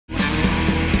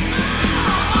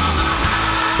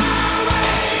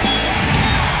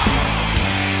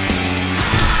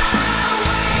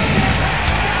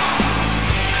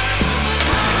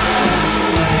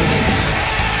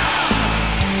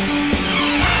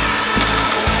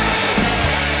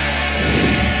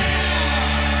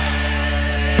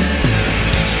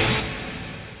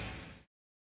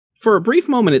For a brief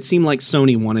moment, it seemed like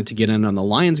Sony wanted to get in on the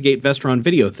Lionsgate Vestron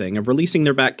video thing of releasing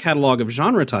their back catalog of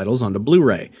genre titles onto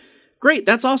Blu-ray. Great,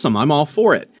 that's awesome, I'm all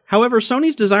for it. However,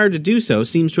 Sony's desire to do so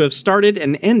seems to have started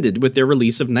and ended with their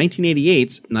release of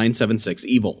 1988's 976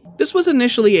 Evil. This was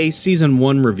initially a Season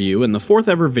 1 review and the 4th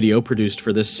ever video produced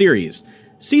for this series.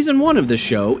 Season 1 of this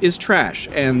show is trash,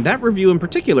 and that review in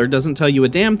particular doesn't tell you a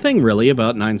damn thing really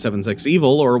about 976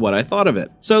 Evil or what I thought of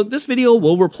it. So this video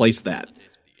will replace that.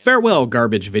 Farewell,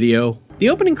 garbage video. The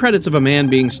opening credits of a man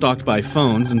being stalked by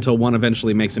phones until one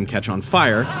eventually makes him catch on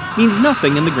fire means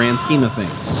nothing in the grand scheme of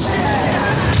things.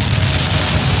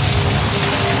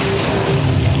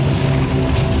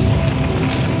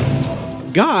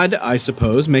 God, I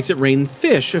suppose, makes it rain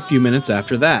fish a few minutes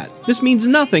after that. This means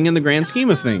nothing in the grand scheme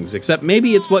of things, except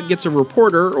maybe it's what gets a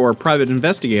reporter or a private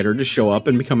investigator to show up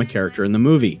and become a character in the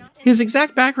movie. His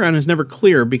exact background is never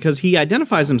clear because he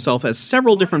identifies himself as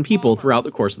several different people throughout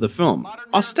the course of the film.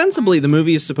 Ostensibly, the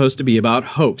movie is supposed to be about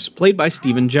Hoax, played by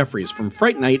Stephen Jeffries from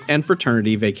Fright Night and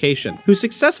Fraternity Vacation, who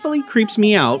successfully creeps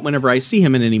me out whenever I see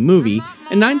him in any movie,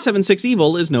 and 976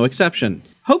 Evil is no exception.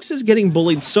 Hoax is getting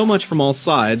bullied so much from all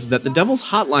sides that the devil's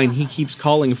hotline he keeps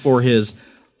calling for his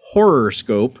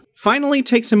horoscope finally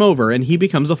takes him over and he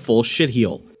becomes a full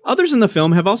shitheel. Others in the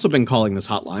film have also been calling this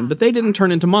hotline, but they didn't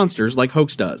turn into monsters like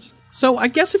Hoax does. So I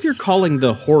guess if you're calling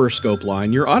the horoscope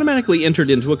line, you're automatically entered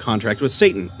into a contract with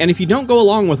Satan, and if you don't go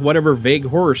along with whatever vague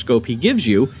horoscope he gives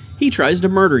you, he tries to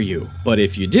murder you. But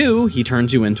if you do, he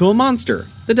turns you into a monster.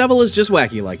 The devil is just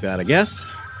wacky like that, I guess.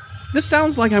 This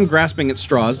sounds like I'm grasping at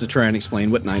straws to try and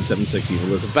explain what 976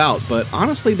 Evil is about, but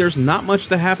honestly there's not much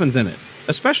that happens in it,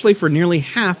 especially for nearly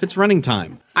half its running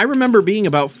time. I remember being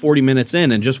about 40 minutes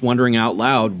in and just wondering out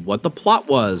loud what the plot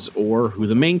was, or who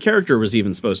the main character was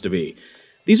even supposed to be.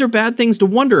 These are bad things to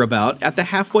wonder about at the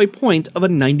halfway point of a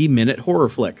 90-minute horror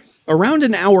flick. Around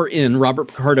an hour in, Robert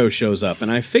Picardo shows up,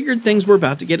 and I figured things were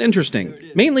about to get interesting,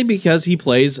 mainly because he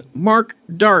plays Mark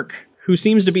Dark, who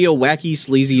seems to be a wacky,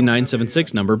 sleazy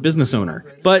 976 number business owner.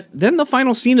 But then the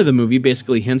final scene of the movie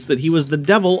basically hints that he was the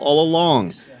devil all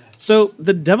along. So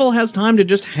the devil has time to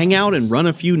just hang out and run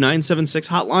a few 976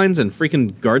 hotlines in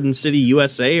freaking Garden City,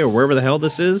 USA, or wherever the hell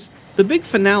this is? The big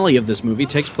finale of this movie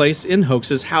takes place in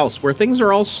Hoax's house, where things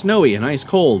are all snowy and ice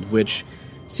cold, which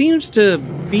seems to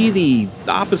be the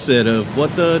opposite of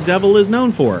what the devil is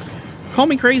known for. Call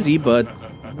me crazy, but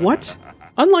what?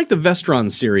 Unlike the Vestron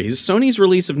series, Sony's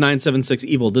release of 976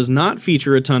 Evil does not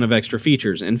feature a ton of extra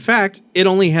features. In fact, it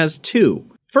only has two.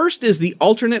 First is the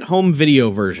alternate home video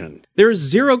version. There is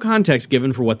zero context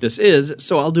given for what this is,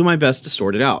 so I'll do my best to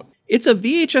sort it out. It's a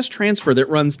VHS transfer that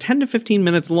runs 10 to 15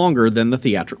 minutes longer than the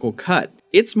theatrical cut.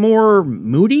 It's more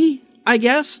moody, I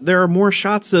guess. There are more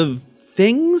shots of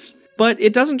things, but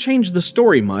it doesn't change the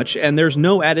story much, and there's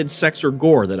no added sex or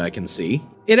gore that I can see.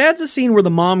 It adds a scene where the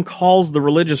mom calls the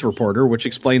religious reporter, which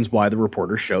explains why the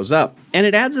reporter shows up. And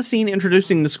it adds a scene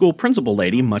introducing the school principal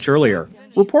lady much earlier.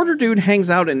 Reporter dude hangs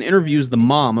out and interviews the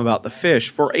mom about the fish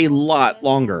for a lot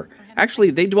longer. Actually,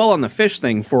 they dwell on the fish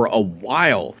thing for a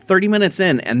while, 30 minutes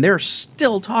in, and they're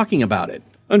still talking about it.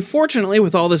 Unfortunately,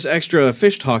 with all this extra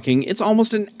fish talking, it's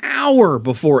almost an hour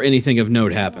before anything of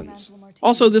note happens.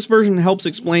 Also, this version helps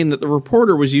explain that the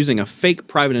reporter was using a fake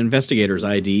private investigator's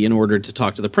ID in order to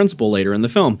talk to the principal later in the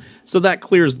film, so that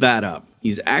clears that up.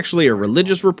 He's actually a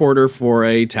religious reporter for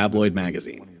a tabloid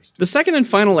magazine. The second and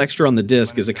final extra on the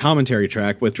disc is a commentary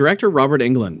track with director Robert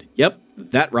Englund. Yep,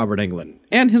 that Robert Englund.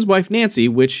 And his wife Nancy,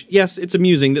 which, yes, it's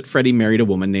amusing that Freddie married a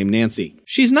woman named Nancy.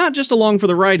 She's not just along for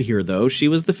the ride here, though. She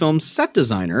was the film's set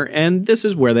designer, and this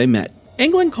is where they met.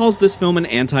 Englund calls this film an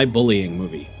anti-bullying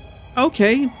movie.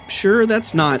 Okay, sure,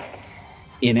 that's not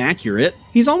inaccurate.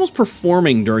 He's almost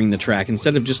performing during the track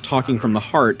instead of just talking from the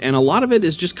heart, and a lot of it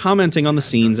is just commenting on the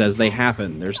scenes as they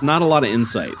happen. There's not a lot of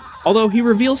insight. Although he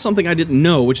reveals something I didn't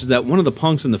know, which is that one of the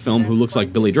punks in the film who looks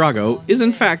like Billy Drago is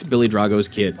in fact Billy Drago's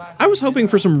kid. I was hoping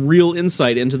for some real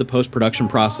insight into the post-production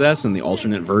process and the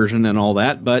alternate version and all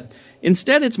that, but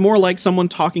instead it's more like someone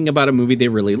talking about a movie they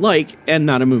really like and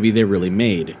not a movie they really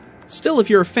made. Still, if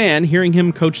you're a fan, hearing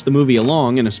him coach the movie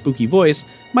along in a spooky voice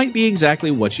might be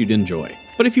exactly what you'd enjoy.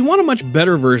 But if you want a much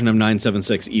better version of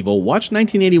 976 Evil, watch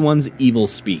 1981's Evil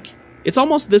Speak. It's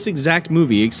almost this exact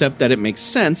movie, except that it makes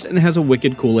sense and has a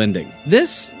wicked cool ending.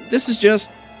 This is just,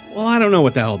 well, I don't know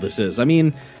what the hell this is. I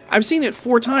mean, I've seen it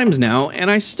 4 times now, and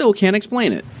I still can't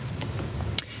explain it.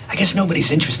 I guess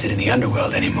nobody's interested in the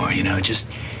underworld anymore, you know, just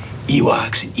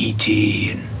Ewoks and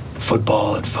E.T. and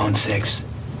football and phone sex.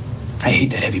 I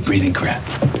hate that heavy breathing crap.